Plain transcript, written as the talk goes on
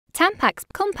TAMPAX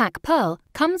Compak Pearl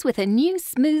comes with a new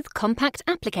smooth compact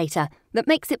applicator that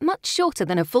makes it much shorter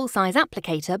than a full-size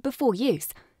applicator before use,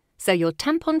 so your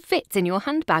tampon fits in your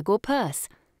handbag or purse.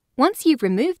 Once you've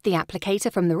removed the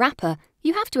applicator from the wrapper,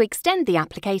 you have to extend the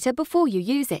applicator before you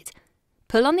use it.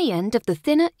 Pull on the end of the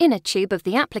thinner inner tube of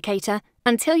the applicator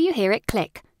until you hear it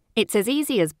click. It's as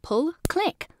easy as pull,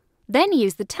 click. Then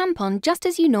use the tampon just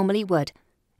as you normally would.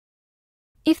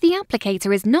 If the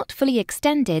applicator is not fully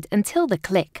extended until the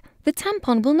click, the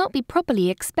tampon will not be properly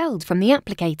expelled from the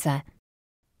applicator.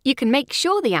 You can make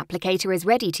sure the applicator is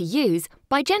ready to use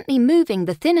by gently moving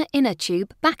the thinner inner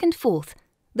tube back and forth.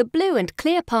 The blue and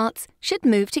clear parts should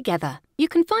move together. You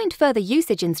can find further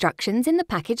usage instructions in the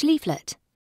package leaflet.